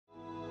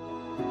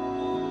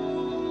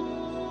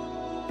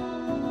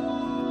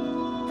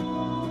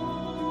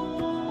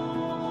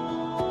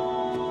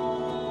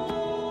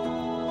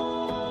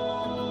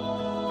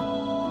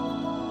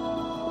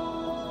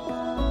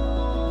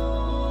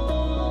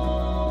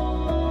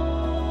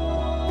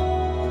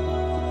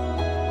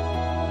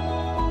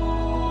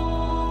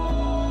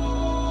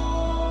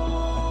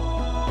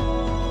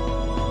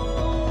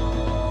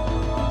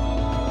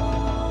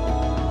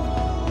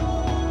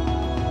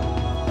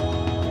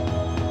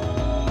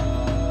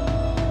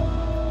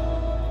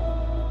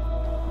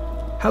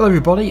Hello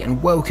everybody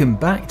and welcome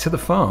back to the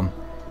farm.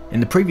 In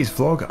the previous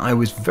vlog I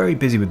was very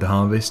busy with the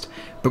harvest,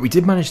 but we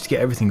did manage to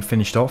get everything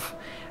finished off,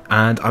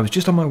 and I was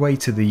just on my way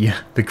to the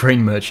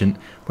grain merchant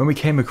when we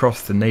came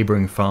across the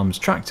neighbouring farm's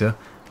tractor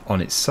on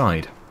its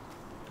side.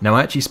 Now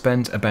I actually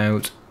spent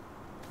about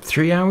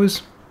 3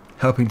 hours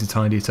helping to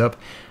tidy it up,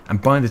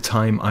 and by the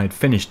time I had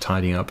finished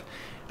tidying up,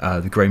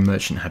 the grain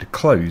merchant had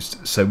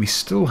closed, so we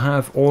still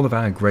have all of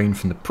our grain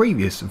from the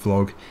previous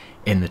vlog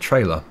in the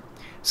trailer.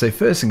 So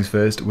first things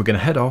first, we're going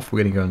to head off,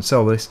 we're going to go and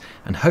sell this,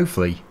 and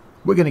hopefully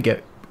we're going to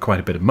get quite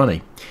a bit of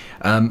money.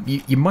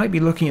 You might be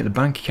looking at the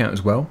bank account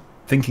as well,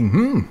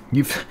 thinking,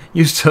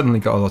 you've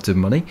certainly got a lot of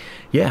money.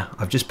 Yeah,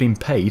 I've just been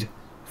paid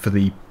for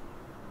the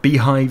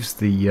beehives,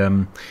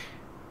 the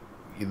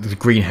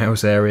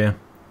greenhouse area.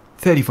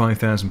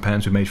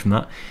 £35,000 we made from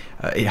that.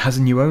 It has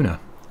a new owner,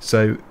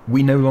 so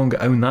we no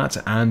longer own that,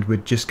 and we're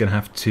just going to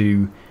have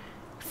to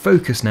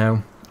focus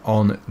now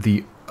on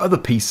the other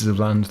pieces of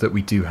land that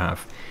we do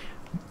have.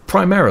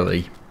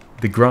 Primarily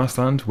the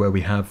grassland, where we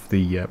have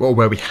the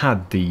where we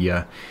had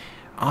the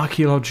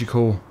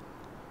archaeological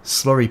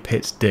slurry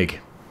pit dig.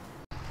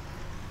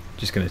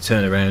 Just going to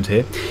turn around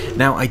here.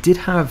 Now I did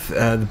have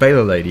the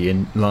baler lady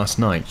in last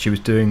night. She was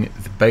doing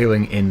the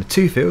baling in the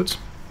two fields,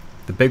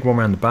 the big one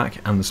around the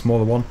back and the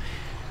smaller one.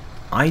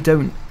 I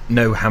don't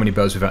know how many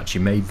bales we've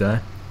actually made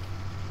there,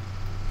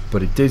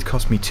 but it did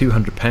cost me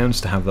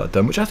 £200 to have that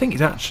done, which I think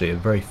is actually a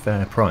very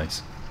fair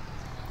price.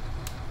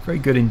 Very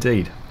good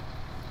indeed.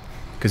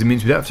 Because it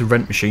means we don't have to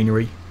rent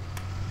machinery,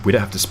 we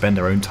don't have to spend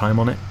our own time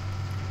on it.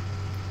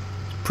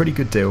 It's a pretty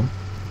good deal.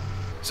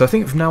 So I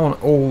think from now on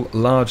all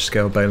large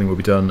scale baling will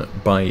be done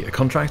by a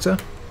contractor,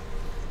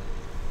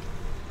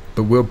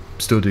 but we'll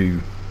still do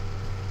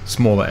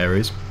smaller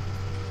areas,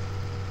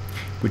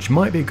 which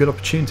might be a good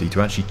opportunity to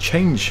actually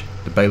change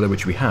the baler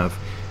which we have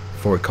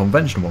for a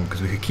conventional one,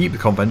 because we could keep the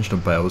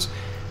conventional bales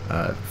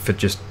for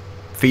just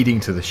feeding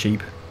to the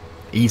sheep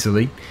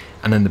easily,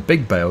 and then the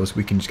big bales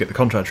we can just get the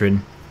contractor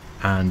in,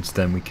 and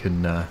then we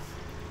can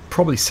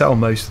probably sell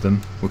most of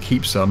them. We'll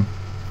keep some,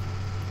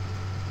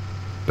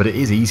 but it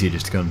is easier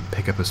just to go and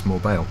pick up a small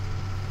bale.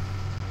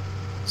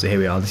 So here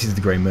we are, this is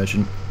the grain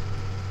merchant.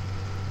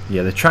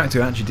 Yeah, the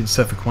tractor actually did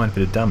suffer quite a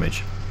bit of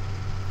damage,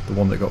 the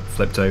one that got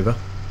flipped over,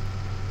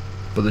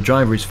 but the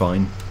driver is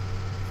fine,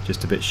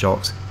 just a bit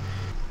shocked.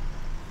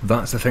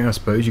 That's the thing, I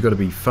suppose, you've got to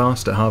be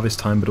fast at harvest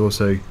time but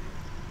also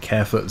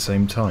careful at the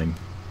same time.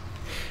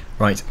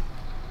 Right,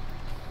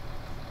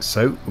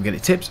 so we'll get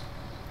it tipped,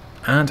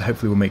 and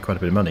hopefully we'll make quite a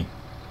bit of money.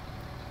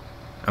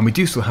 And we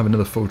do still have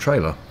another full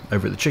trailer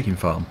over at the chicken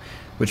farm,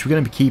 which we're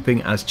going to be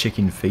keeping as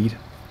chicken feed.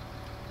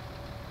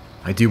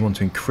 I do want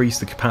to increase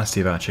the capacity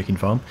of our chicken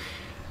farm,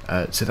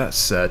 so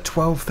that's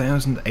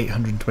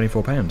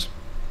 £12,824.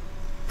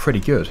 Pretty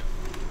good.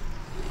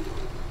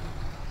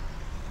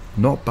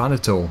 Not bad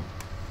at all.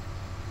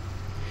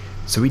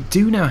 So we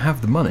do now have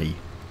the money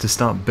to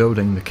start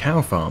building the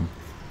cow farm,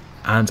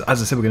 and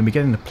as I said, we're going to be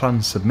getting the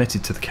plans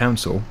submitted to the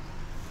council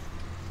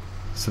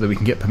so that we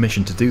can get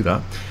permission to do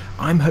that.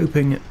 I'm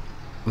hoping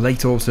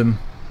late autumn,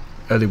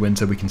 early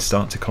winter we can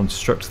start to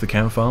construct the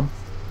cow farm.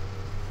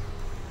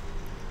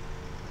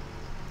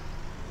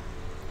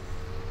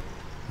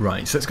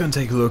 Right, so let's go and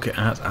take a look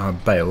at our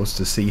bales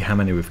to see how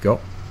many we've got.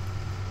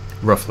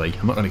 Roughly,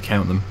 I'm not going to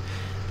count them,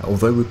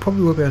 although we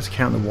probably will be able to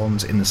count the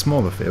ones in the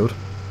smaller field.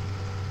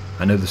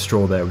 I know the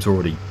straw there was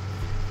already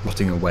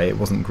rotting away, it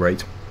wasn't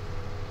great,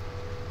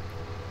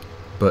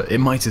 but it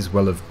might as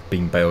well have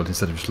been baled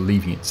instead of just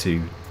leaving it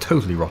to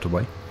totally rot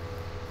away.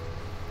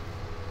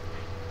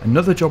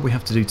 Another job we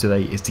have to do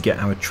today is to get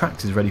our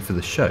tractors ready for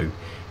the show.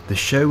 The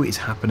show is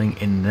happening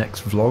in the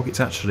next vlog. It's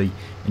actually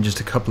in just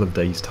a couple of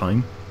days'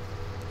 time,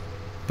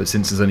 but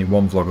since there's only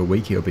one vlog a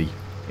week, it'll be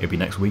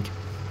next week.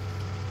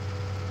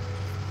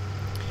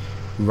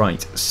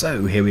 Right,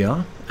 so here we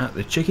are at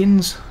the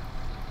chickens.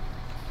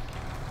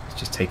 Let's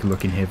just take a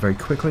look in here very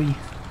quickly,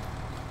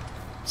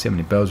 see how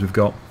many bales we've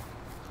got.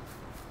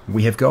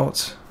 We have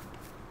got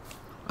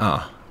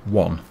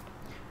one.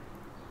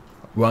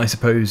 Well, I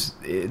suppose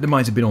there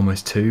might have been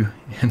almost two,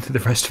 and the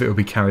rest of it will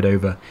be carried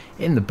over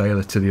in the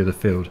baler to the other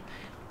field,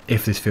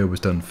 if this field was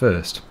done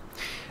first.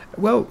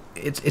 Well,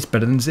 it's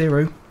better than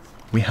zero.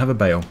 We have a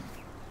bale.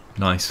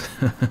 Nice.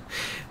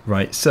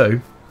 Right,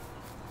 so,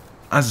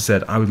 as I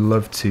said, I would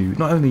love to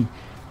not only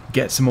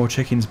get some more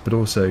chickens, but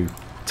also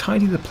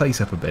tidy the place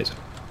up a bit.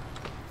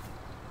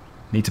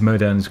 Need to mow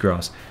down this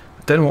grass.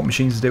 Don't know what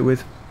machines to do it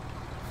with.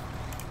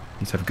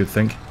 Need to have a good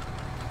think.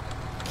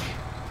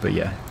 But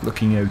yeah,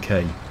 looking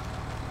okay.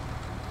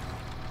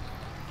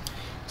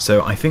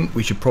 So I think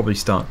we should probably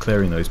start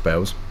clearing those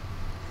bales.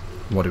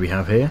 What do we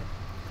have here?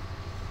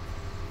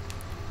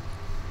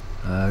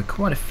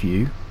 Quite a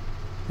few.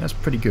 That's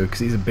pretty good because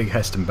these are big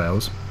Heston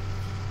bales.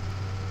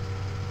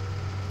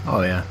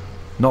 Oh yeah,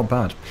 not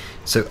bad.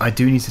 So I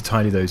do need to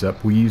tidy those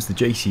up. We'll use the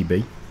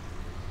JCB,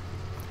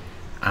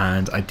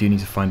 and I do need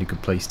to find a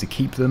good place to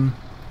keep them.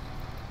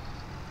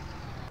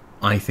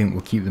 I think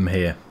we'll keep them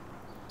here.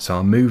 So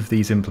I'll move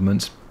these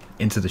implements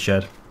into the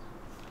shed,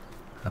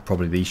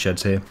 probably these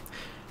sheds here,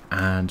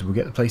 and we'll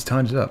get the place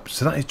tidied up.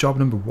 So that is job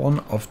number 1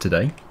 of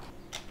today.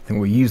 I think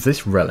we'll use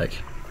this relic.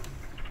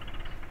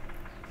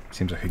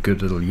 Seems like a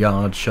good little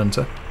yard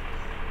shunter.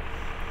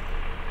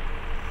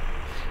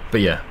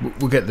 But yeah,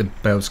 we'll get the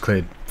bales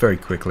cleared very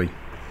quickly.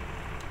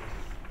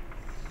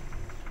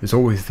 There's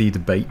always the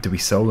debate, do we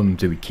sell them,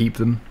 do we keep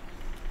them?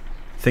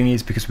 Thing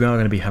is, because we are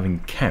going to be having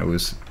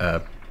cows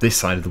this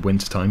side of the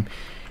winter time,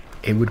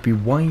 it would be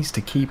wise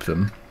to keep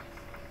them.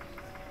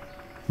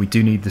 We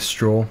do need the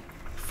straw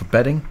for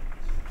bedding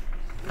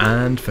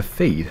and for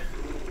feed.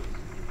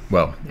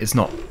 Well, it's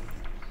not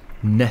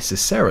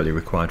necessarily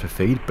required for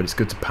feed, but it's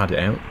good to pad it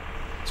out.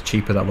 It's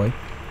cheaper that way.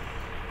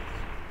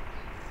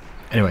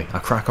 Anyway, I'll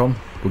crack on,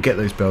 we'll get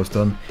those bales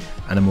done,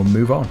 and then we'll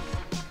move on.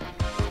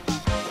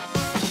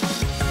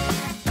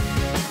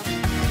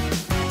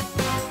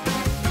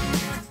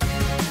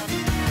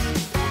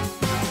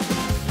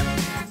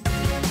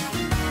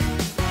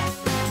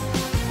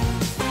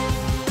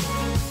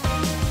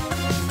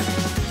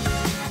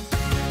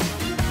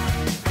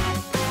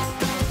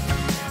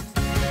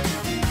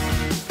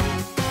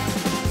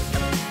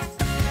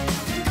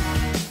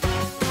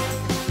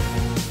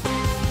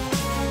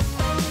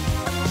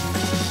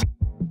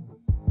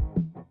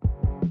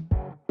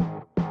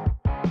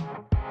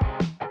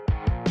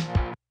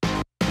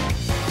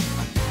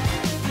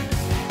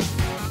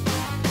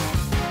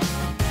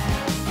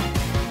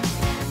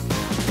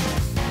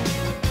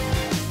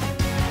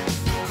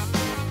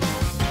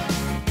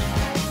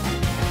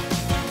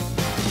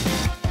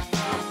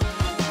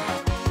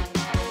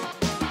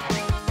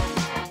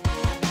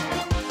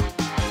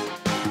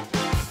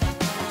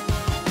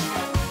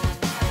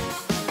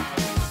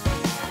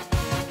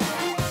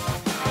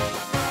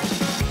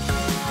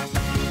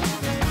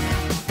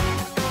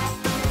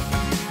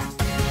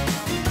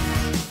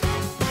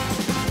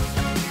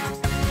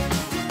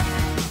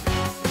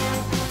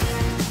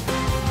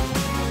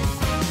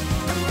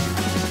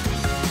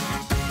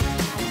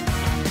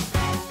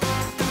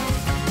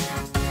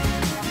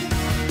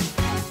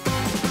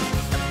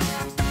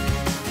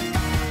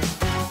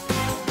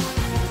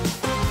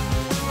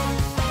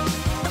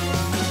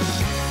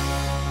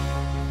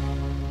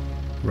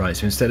 Right,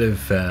 so instead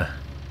of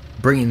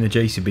bringing the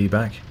JCB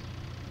back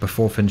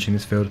before finishing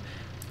this field,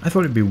 I thought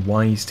it'd be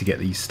wise to get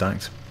these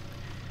stacked.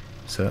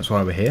 So that's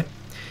why we're here.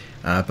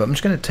 But I'm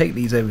just going to take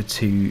these over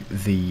to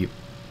the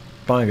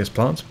biogas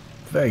plant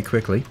very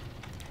quickly,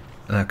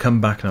 and I'll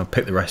come back and I'll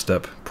pick the rest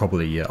up,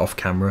 probably off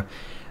camera,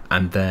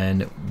 and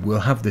then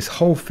we'll have this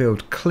whole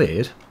field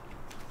cleared.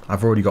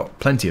 I've already got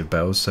plenty of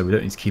bales, so we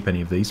don't need to keep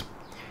any of these.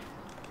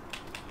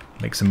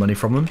 Make some money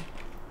from them.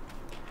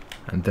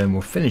 And then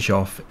we'll finish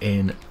off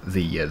in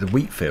the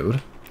wheat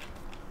field,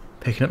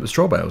 picking up the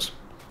straw bales.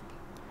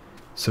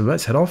 So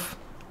let's head off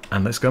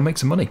and let's go make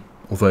some money.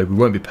 Although we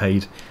won't be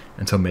paid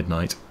until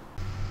midnight.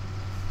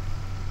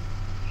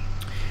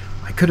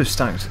 I could have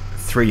stacked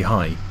 3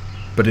 high,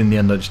 but in the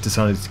end I just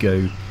decided to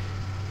go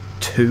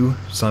 2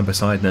 side by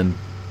side and then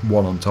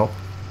 1 on top.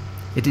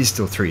 It is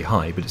still 3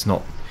 high, but it's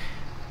not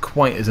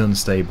quite as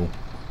unstable.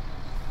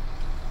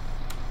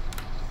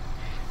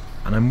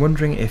 And I'm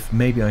wondering if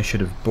maybe I should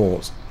have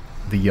bought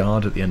the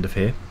yard at the end of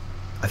here.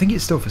 I think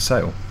it's still for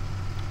sale.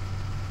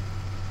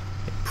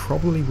 It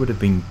probably would have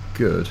been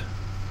good,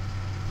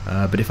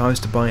 but if I was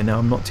to buy it now,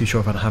 I'm not too sure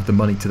if I'd have the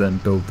money to then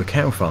build the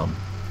cow farm.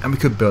 And we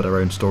could build our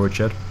own storage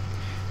shed,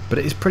 but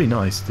it is pretty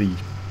nice, the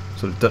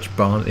sort of Dutch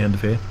barn at the end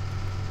of here.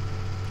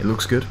 It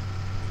looks good.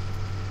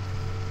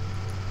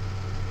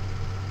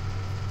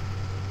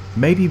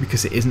 Maybe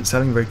because it isn't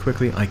selling very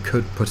quickly, I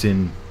could put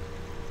in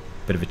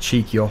a bit of a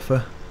cheeky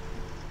offer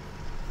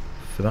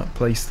for that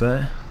place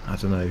there. I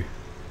don't know.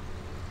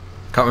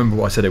 Can't remember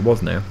what I said it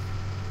was now.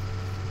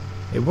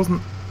 It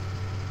wasn't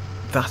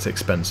that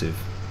expensive.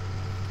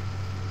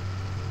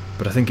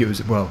 But I think it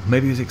was, well,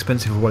 maybe it was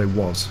expensive for what it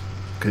was.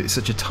 Because it's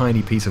such a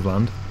tiny piece of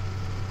land.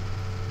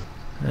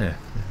 Yeah,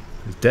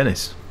 there's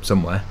Dennis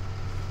somewhere.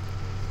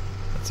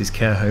 That's his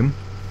care home.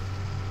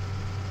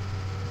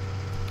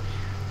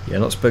 Yeah,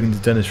 not spoken to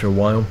Dennis for a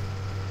while.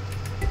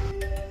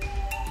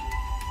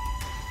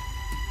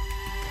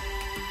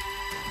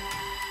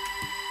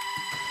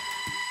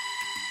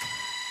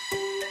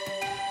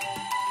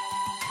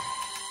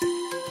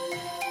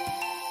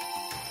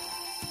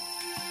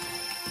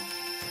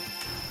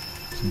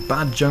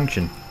 Bad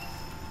junction.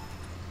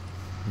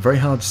 Very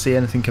hard to see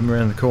anything coming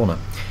around the corner.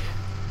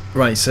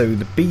 Right, so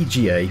the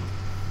BGA,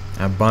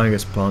 our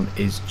biogas plant,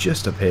 is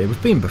just up here.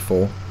 We've been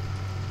before,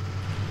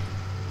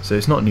 so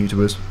it's not new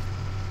to us.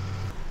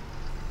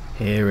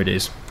 Here it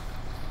is.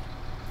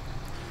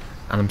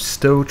 And I'm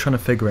still trying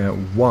to figure out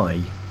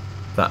why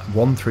that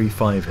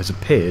 135 has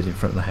appeared in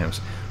front of the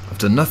house. I've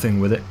done nothing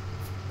with it.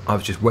 I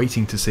was just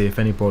waiting to see if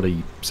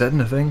anybody said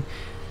anything,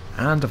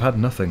 and I've had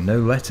nothing. No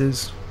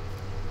letters,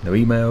 no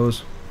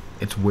emails.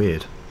 It's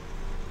weird.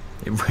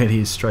 It really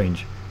is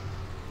strange.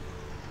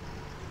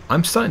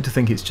 I'm starting to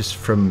think it's just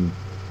from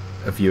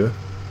a viewer,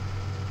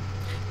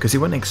 because it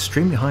went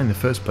extremely high in the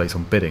first place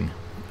on bidding,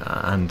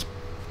 and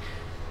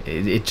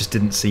it just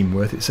didn't seem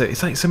worth it. So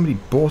it's like somebody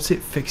bought it,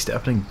 fixed it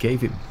up and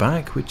gave it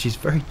back, which is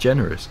very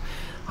generous.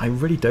 I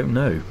really don't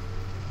know.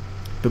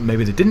 But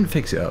maybe they didn't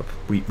fix it up.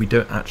 We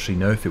don't actually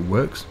know if it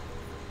works.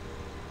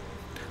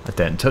 I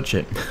daren't touch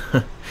it.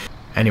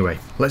 Anyway,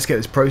 let's get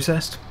this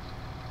processed.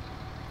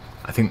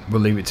 I think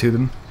we'll leave it to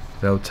them.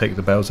 They'll take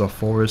the bales off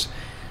for us,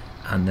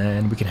 and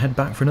then we can head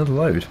back for another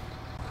load.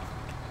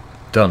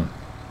 Done.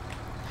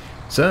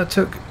 So that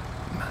took,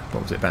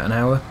 what was it, about an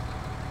hour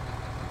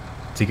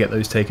to get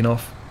those taken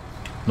off.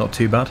 Not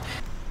too bad.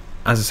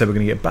 As I said, we're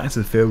going to get back to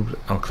the field.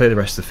 I'll clear the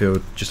rest of the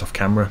field just off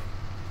camera,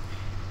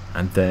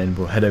 and then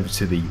we'll head over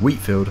to the wheat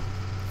field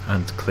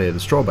and clear the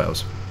straw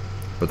bales,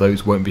 but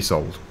those won't be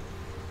sold.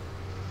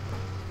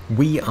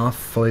 We are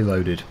fully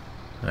loaded.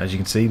 As you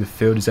can see, the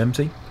field is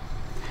empty.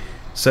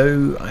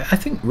 So I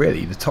think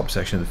really the top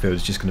section of the field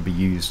is just going to be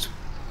used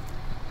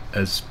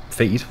as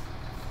feed,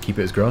 keep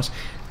it as grass.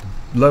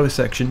 The lower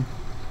section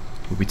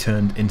will be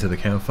turned into the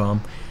cow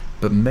farm,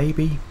 but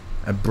maybe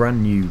a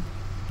brand new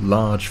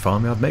large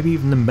farmyard, maybe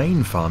even the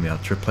main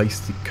farmyard to replace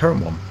the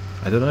current one.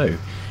 I don't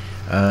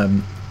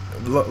know.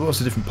 Lots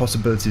of different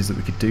possibilities that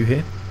we could do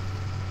here.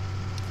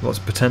 Lots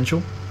of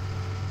potential,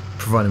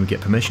 providing we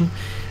get permission.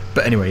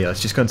 But anyway, yeah,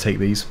 let's just go and take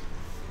these.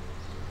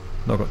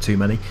 Not got too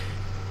many.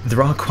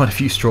 There are quite a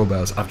few straw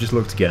bales. I've just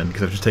looked again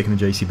because I've just taken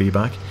the JCB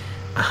back,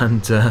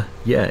 and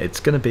yeah, it's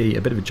going to be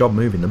a bit of a job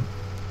moving them,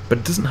 but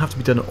it doesn't have to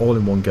be done all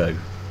in one go.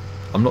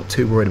 I'm not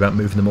too worried about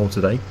moving them all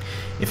today.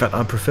 In fact,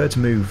 I prefer to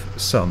move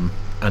some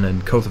and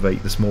then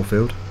cultivate the small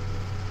field,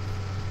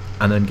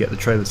 and then get the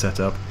trailer set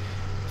up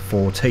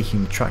for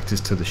taking the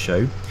tractors to the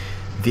show.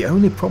 The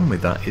only problem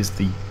with that is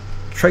the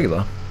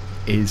trailer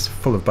is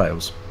full of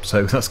bales,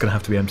 so that's going to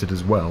have to be emptied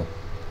as well.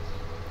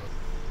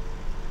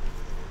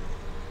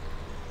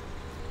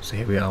 So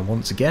here we are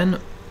once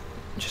again.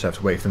 Just have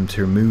to wait for them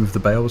to remove the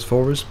bales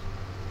for us.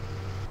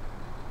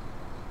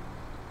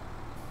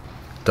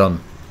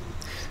 Done.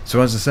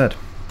 So as I said,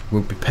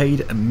 we'll be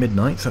paid at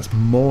midnight, so that's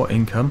more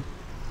income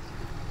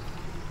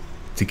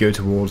to go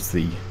towards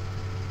the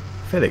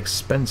fairly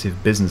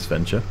expensive business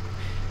venture,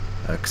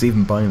 because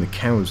even buying the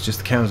cows, just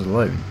the cows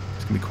alone,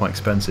 it's going to be quite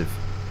expensive.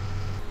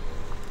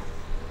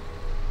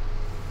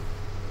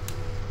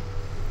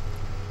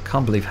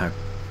 Can't believe how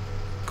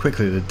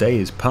quickly the day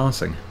is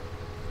passing.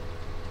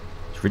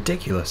 It's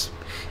ridiculous.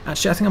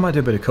 Actually, I think I might do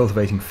a bit of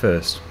cultivating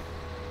first,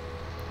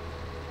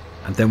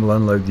 and then we'll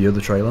unload the other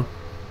trailer,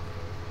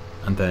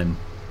 and then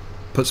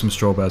put some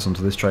straw bales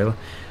onto this trailer.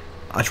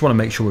 I just want to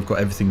make sure we've got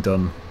everything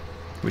done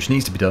which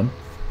needs to be done.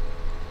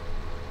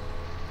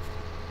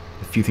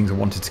 A few things I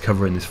wanted to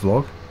cover in this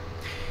vlog,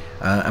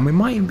 and we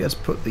might even be able to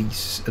put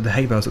the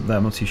hay bales up there,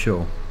 I'm not too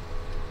sure.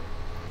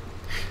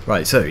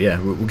 Right, so yeah,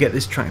 we'll get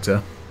this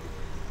tractor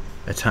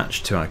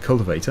attached to our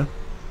cultivator,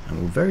 and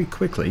we'll very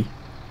quickly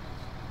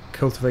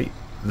cultivate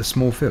the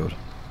small field.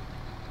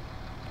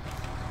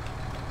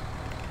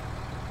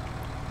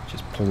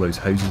 Just pull those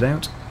hoses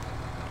out.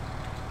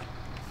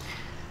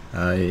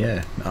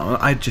 Yeah,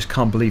 I just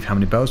can't believe how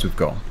many bales we've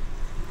got.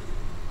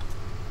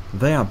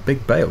 They are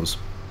big bales.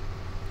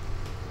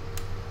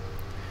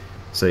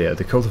 So yeah,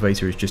 the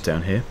cultivator is just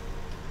down here.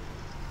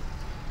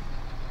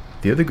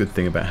 The other good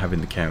thing about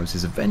having the cows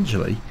is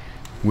eventually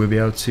we'll be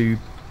able to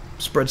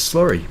spread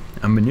slurry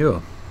and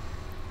manure.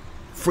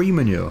 Free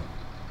manure.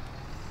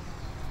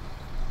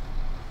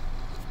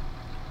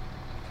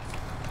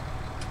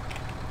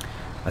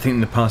 I think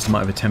in the past I might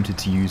have attempted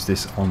to use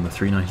this on the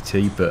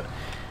 390T, but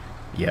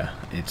yeah,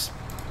 it's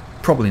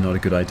probably not a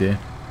good idea.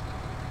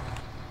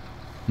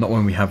 Not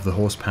when we have the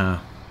horsepower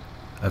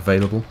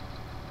available.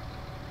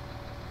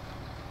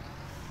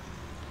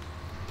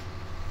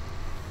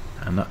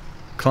 And that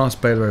class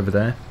baler over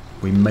there,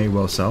 we may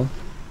well sell.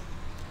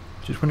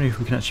 Just wondering if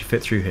we can actually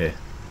fit through here.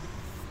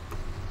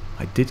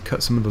 I did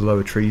cut some of the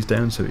lower trees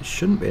down, so it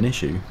shouldn't be an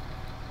issue.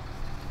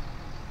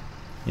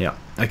 Yeah,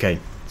 okay.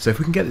 So if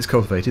we can get this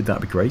cultivated,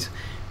 that'd be great.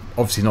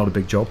 Obviously not a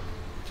big job,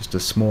 just a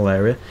small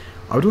area.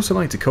 I would also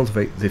like to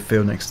cultivate the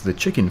field next to the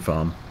chicken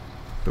farm,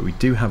 but we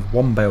do have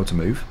one bale to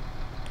move.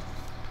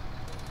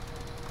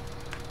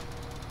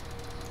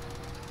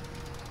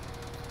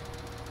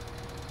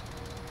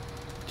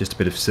 Just a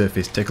bit of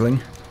surface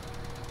tickling.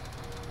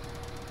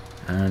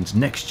 And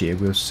next year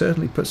we'll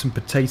certainly put some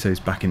potatoes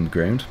back in the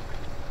ground,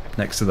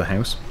 next to the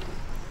house.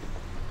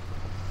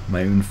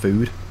 My own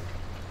food.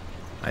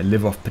 I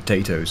live off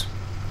potatoes.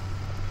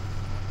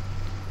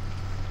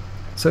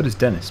 So does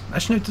Dennis.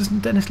 Actually no, doesn't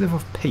Dennis live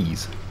off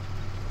peas?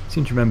 I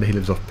seem to remember he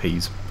lives off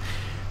peas.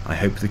 I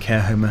hope the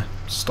care home are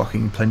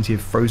stocking plenty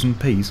of frozen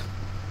peas.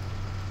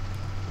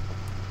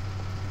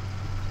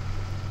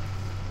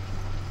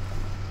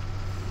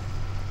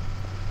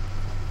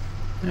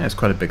 Yeah, it's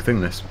quite a big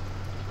thing, this.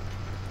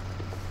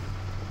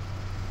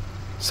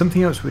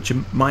 Something else which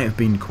might have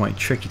been quite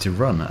tricky to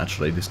run,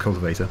 actually, this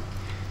cultivator,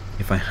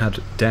 if I had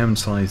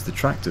downsized the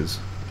tractors.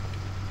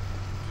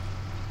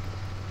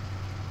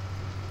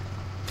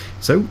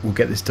 So we'll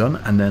get this done,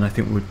 and then I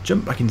think we'll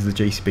jump back into the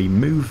JCB,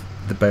 move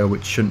the bale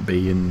which shouldn't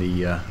be in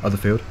the other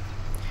field,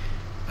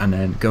 and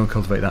then go and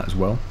cultivate that as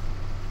well.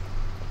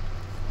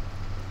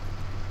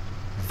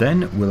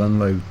 Then we'll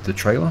unload the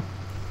trailer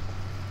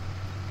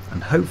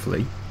and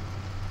hopefully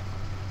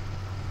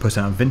put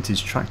our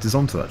vintage tractors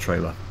onto that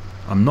trailer.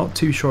 I'm not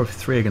too sure if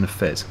 3 are going to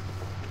fit.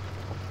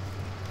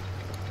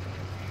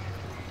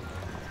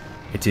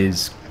 It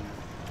is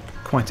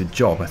quite a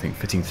job, I think,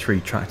 fitting 3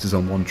 tractors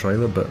on one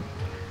trailer, but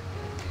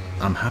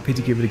I'm happy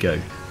to give it a go.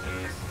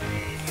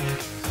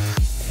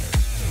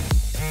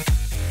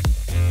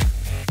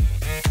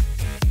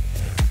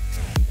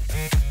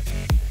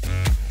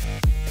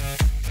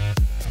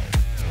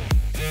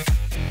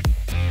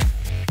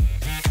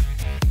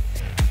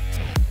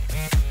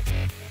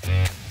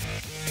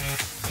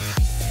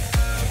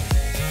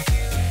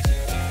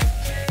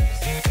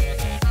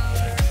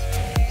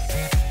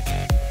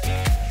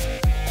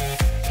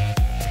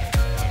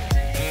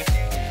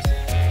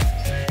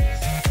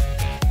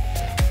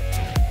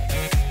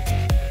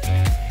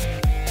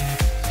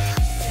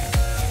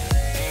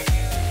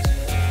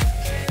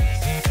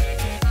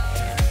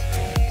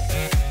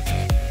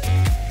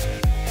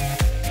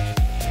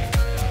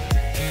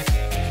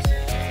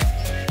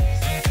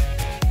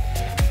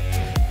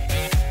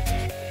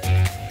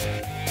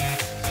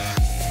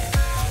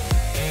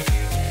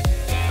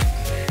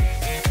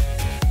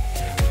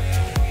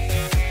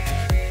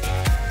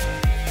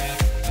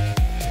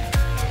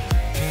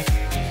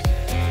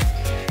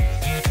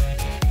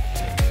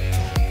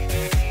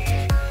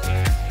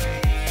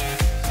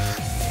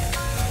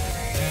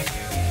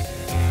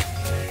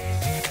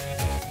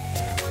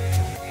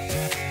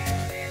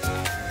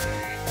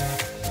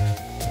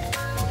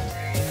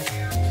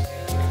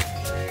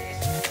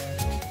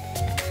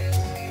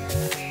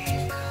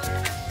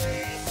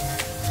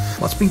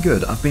 Well, it's been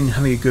good. I've been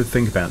having a good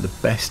think about the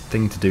best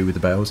thing to do with the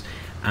bales,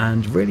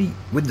 and really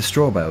with the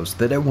straw bales,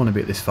 they don't want to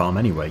be at this farm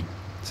anyway,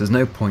 so there's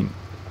no point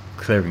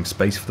clearing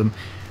space for them.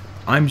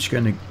 I'm just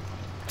going to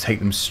take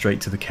them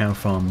straight to the cow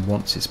farm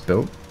once it's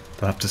built.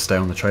 They'll have to stay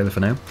on the trailer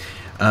for now.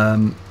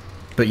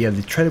 But yeah,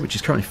 the trailer which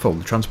is currently full,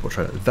 the transport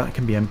trailer, that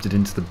can be emptied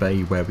into the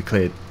bay where we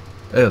cleared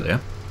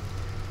earlier,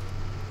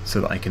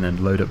 so that I can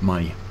then load up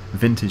my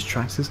vintage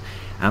tractors.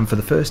 And for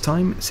the first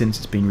time since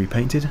it's been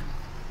repainted,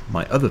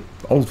 my other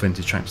old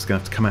vintage tractor is going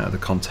to have to come out of the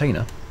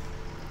container.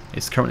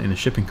 It's currently in a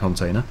shipping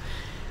container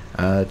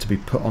to be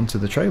put onto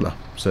the trailer.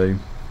 So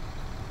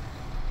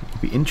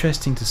it'll be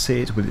interesting to see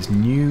it with its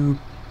new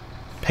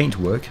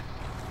paintwork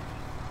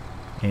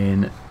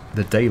in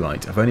the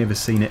daylight. I've only ever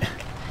seen it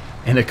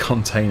in a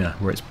container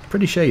where it's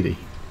pretty shady.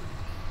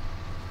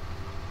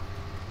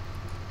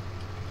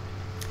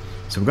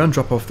 So we're going to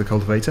drop off the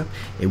cultivator.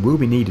 It will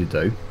be needed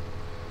though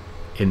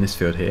in this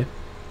field here,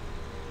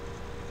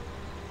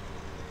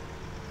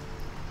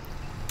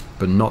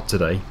 but not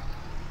today,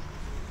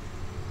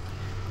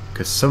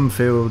 because some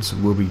fields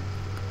will be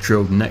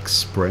drilled next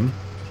spring.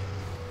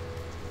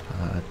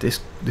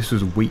 This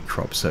was a wheat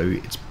crop, so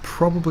it's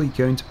probably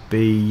going to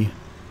be,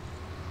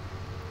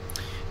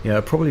 yeah,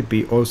 it'll probably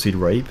be oilseed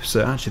rape,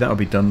 so actually that'll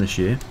be done this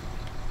year.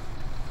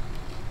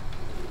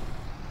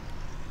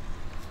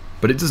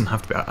 But it doesn't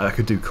have to be. I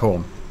could do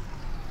corn.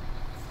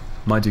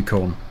 Might do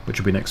corn, which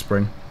will be next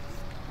spring.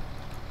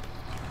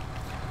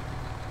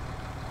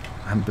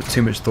 I haven't put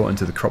too much thought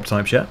into the crop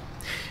types yet.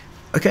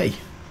 Okay,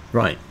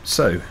 right,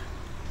 so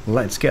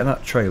let's get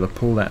that trailer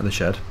pulled out of the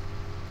shed.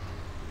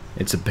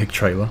 It's a big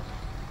trailer.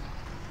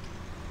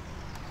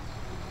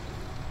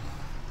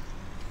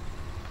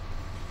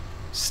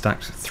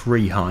 Stacked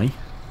 3 high.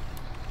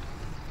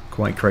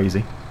 Quite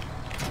crazy.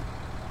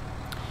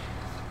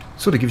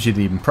 Sort of gives you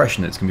the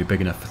impression that it's going to be big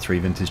enough for 3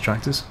 vintage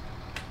tractors.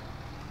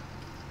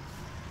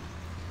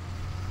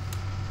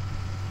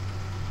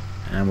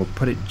 And we'll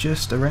put it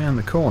just around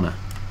the corner.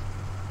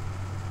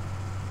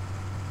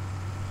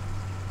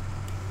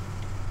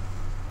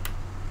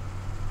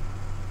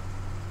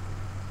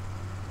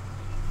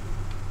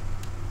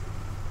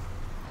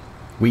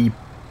 We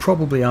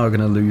probably are going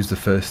to lose the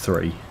first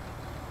 3.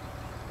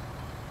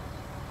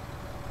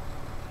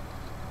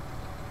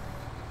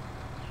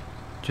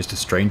 Just a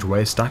strange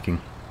way of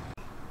stacking.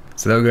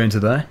 So they'll go into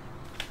there.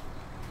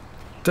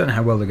 Don't know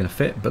how well they're going to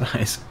fit, but that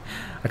is,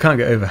 I can't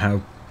get over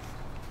how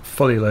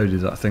fully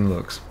loaded that thing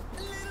looks.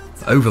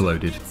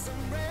 Overloaded.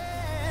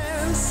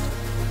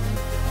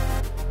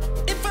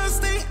 If I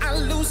stay, I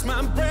lose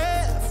my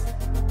breath.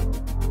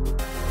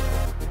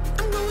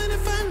 I'm going to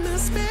find my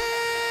space.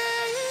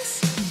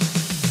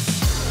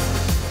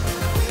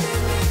 We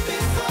did it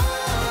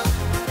before,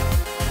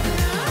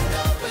 now I'm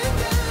going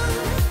down.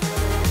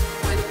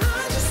 When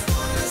I just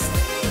wanna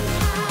stay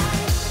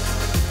high.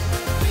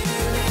 We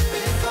did it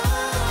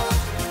before,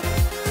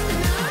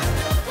 now I'm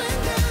going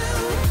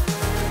down.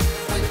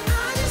 When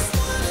I just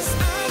wanna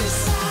stay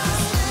so.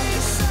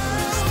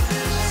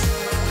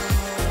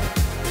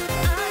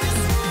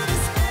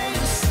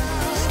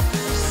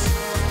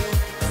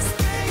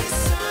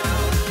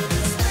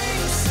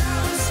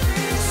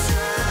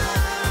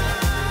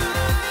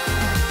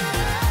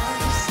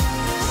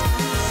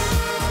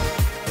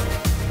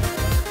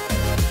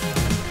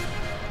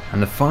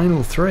 And the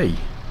final 3.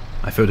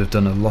 I feel to have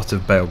done a lot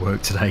of bale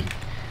work today.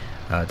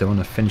 Don't want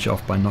to finish it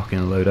off by knocking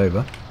a load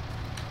over.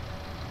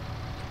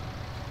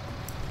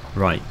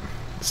 Right,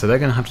 so they're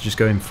going to have to just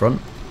go in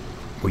front.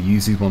 We'll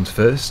use these ones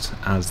first,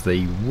 as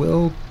they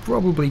will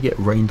probably get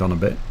rained on a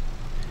bit.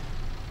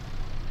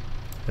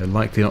 They're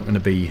likely not going to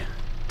be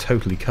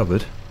totally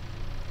covered.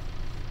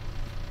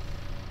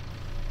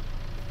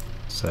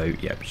 So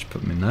yeah, just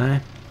put them in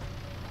there.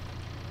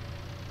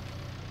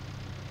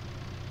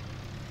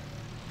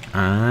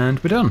 And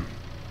we're done.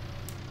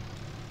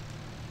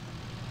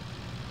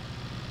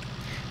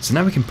 So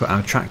now we can put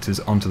our tractors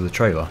onto the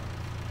trailer.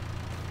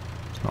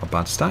 It's not a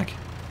bad stack.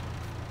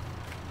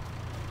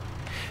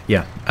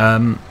 Yeah,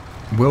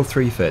 will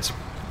 3 fit?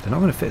 They're not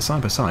going to fit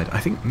side by side. I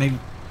think maybe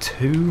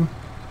 2.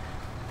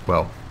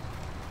 Well,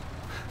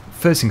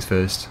 first things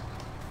first,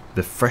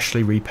 the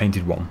freshly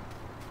repainted one.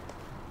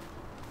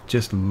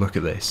 Just look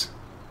at this.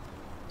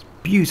 It's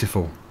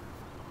beautiful.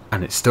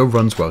 And it still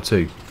runs well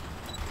too.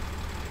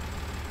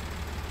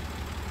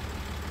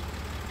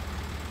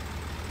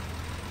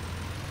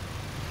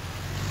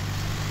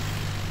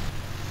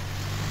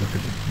 Look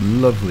at the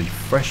lovely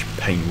fresh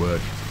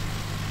paintwork.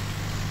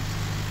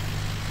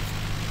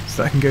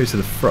 So that can go to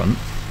the front,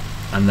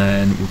 and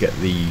then we'll get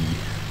the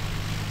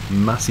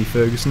Massey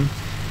Ferguson,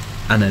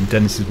 and then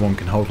Dennis's one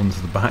can hold on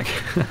to the back.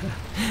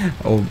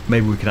 Or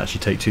maybe we can actually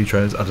take 2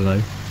 trailers, I don't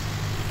know.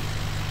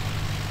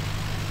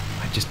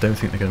 I just don't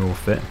think they're going to all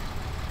fit.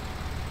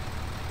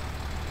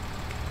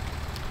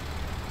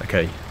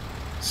 Okay,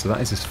 so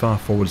that is as far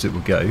forward as it will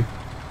go.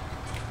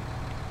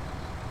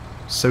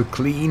 So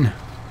clean.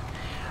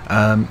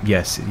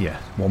 Yes, yeah,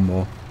 one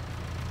more.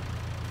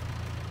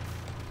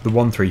 The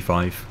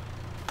 135.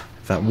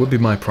 That would be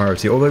my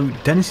priority, although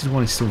Dennis's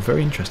one is still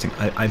very interesting.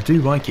 I do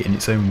like it in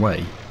its own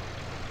way.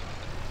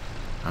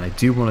 And I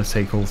do want to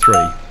take all 3.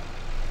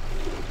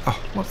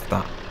 Oh, what's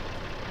that?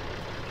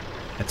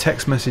 A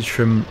text message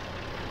from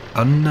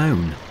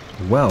unknown.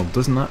 Well,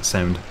 doesn't that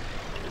sound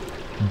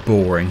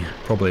boring?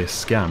 Probably a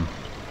scam.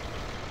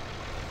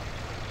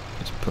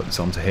 Let's put this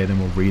onto here, then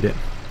we'll read it,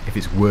 if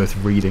it's worth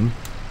reading.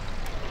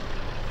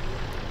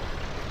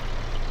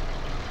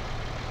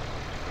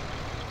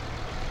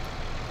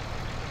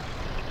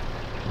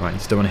 Right,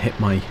 just don't want to hit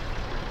my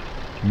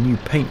new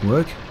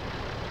paintwork.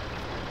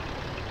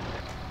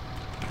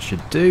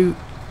 Should do.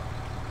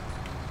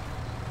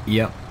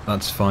 Yep,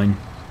 that's fine.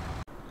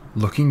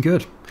 Looking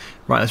good.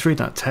 Right, let's read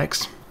that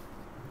text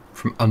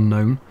from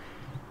unknown.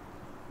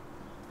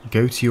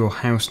 Go to your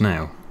house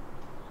now.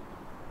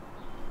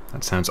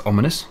 That sounds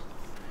ominous.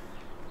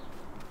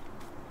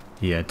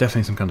 Yeah,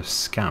 definitely some kind of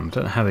scam.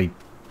 Don't know how they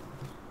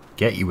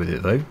get you with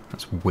it though.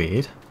 That's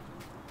weird.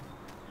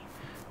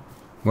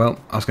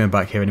 Well, I was going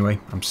back here anyway.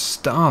 I'm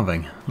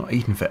starving. Not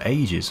eaten for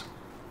ages.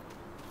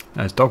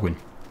 There's Daggerwin.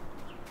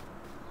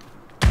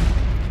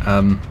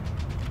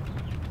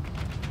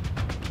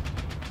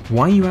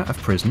 Why are you out of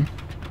prison?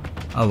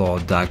 Hello,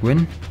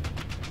 Daggerwin.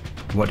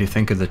 What do you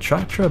think of the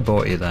tractor I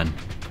bought you then?